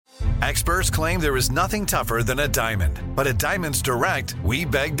Experts claim there is nothing tougher than a diamond. But at Diamonds Direct, we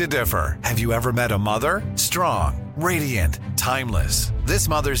beg to differ. Have you ever met a mother? Strong, radiant, timeless. This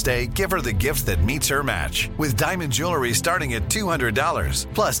Mother's Day, give her the gift that meets her match. With diamond jewelry starting at $200.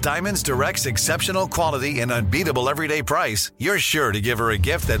 Plus Diamonds Direct's exceptional quality and unbeatable everyday price, you're sure to give her a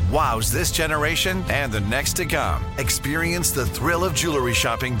gift that wows this generation and the next to come. Experience the thrill of jewelry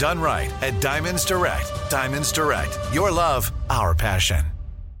shopping done right at Diamonds Direct. Diamonds Direct. Your love, our passion.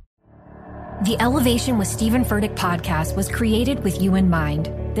 The Elevation with Stephen Furtick podcast was created with you in mind.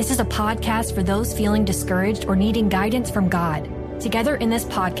 This is a podcast for those feeling discouraged or needing guidance from God. Together in this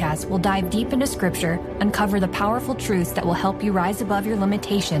podcast, we'll dive deep into Scripture, uncover the powerful truths that will help you rise above your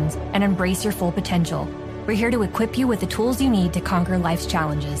limitations and embrace your full potential. We're here to equip you with the tools you need to conquer life's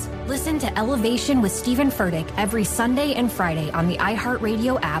challenges. Listen to Elevation with Stephen Furtick every Sunday and Friday on the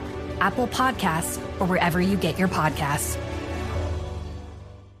iHeartRadio app, Apple Podcasts, or wherever you get your podcasts.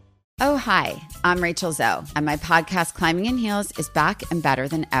 Oh, hi, I'm Rachel Zoe, and my podcast, Climbing in Heels, is back and better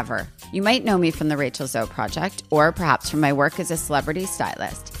than ever. You might know me from the Rachel Zoe Project, or perhaps from my work as a celebrity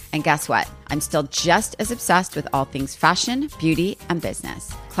stylist. And guess what? I'm still just as obsessed with all things fashion, beauty, and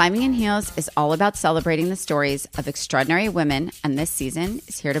business. Climbing in Heels is all about celebrating the stories of extraordinary women, and this season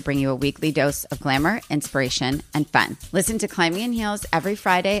is here to bring you a weekly dose of glamour, inspiration, and fun. Listen to Climbing in Heels every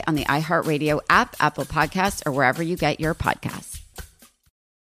Friday on the iHeartRadio app, Apple Podcasts, or wherever you get your podcasts.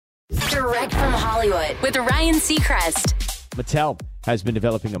 Direct from Hollywood with Ryan Seacrest. Mattel has been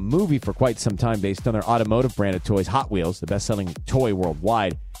developing a movie for quite some time based on their automotive brand of toys, Hot Wheels, the best-selling toy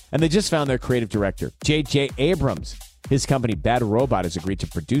worldwide. And they just found their creative director, J.J. Abrams. His company, Bad Robot, has agreed to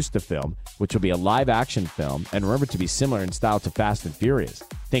produce the film, which will be a live-action film and rumored to be similar in style to Fast and Furious.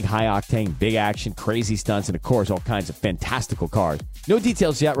 Think high-octane, big action, crazy stunts, and of course, all kinds of fantastical cars. No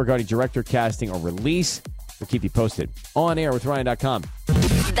details yet regarding director casting or release. We'll keep you posted. On air with Ryan.com.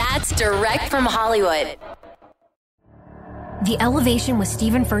 That's Direct from Hollywood. The Elevation with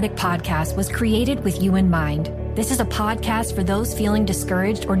Stephen Furtick podcast was created with you in mind. This is a podcast for those feeling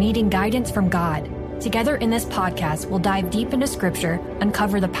discouraged or needing guidance from God. Together in this podcast, we'll dive deep into Scripture,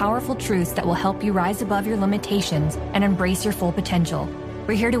 uncover the powerful truths that will help you rise above your limitations and embrace your full potential.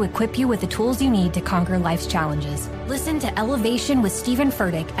 We're here to equip you with the tools you need to conquer life's challenges. Listen to Elevation with Stephen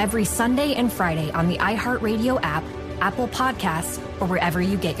Furtick every Sunday and Friday on the iHeartRadio app, Apple Podcasts, or wherever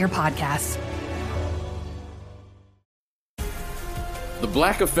you get your podcasts. The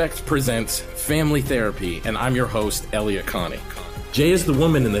Black Effect presents Family Therapy, and I'm your host, Elliot Connie. Jay is the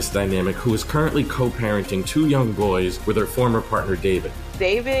woman in this dynamic who is currently co-parenting two young boys with her former partner, David.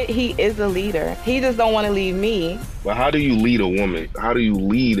 David, he is a leader. He just don't want to leave me. But how do you lead a woman? How do you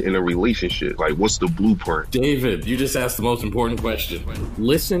lead in a relationship? Like, what's the blueprint? David, you just asked the most important question.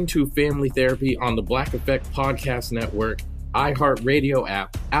 Listen to Family Therapy on the Black Effect Podcast Network, iHeartRadio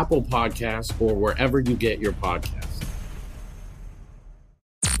app, Apple Podcasts, or wherever you get your podcasts.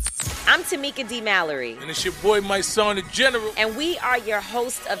 I'm Tamika D. Mallory. And it's your boy, my son, the General. And we are your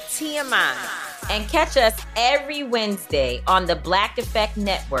hosts of TMI. And catch us every Wednesday on the Black Effect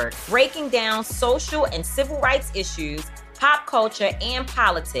Network, breaking down social and civil rights issues, pop culture, and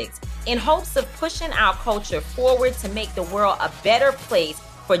politics in hopes of pushing our culture forward to make the world a better place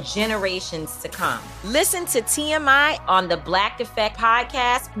for generations to come. Listen to TMI on the Black Effect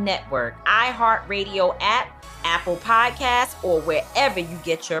Podcast Network, iHeartRadio app, Apple Podcasts, or wherever you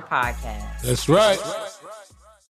get your podcasts. That's right.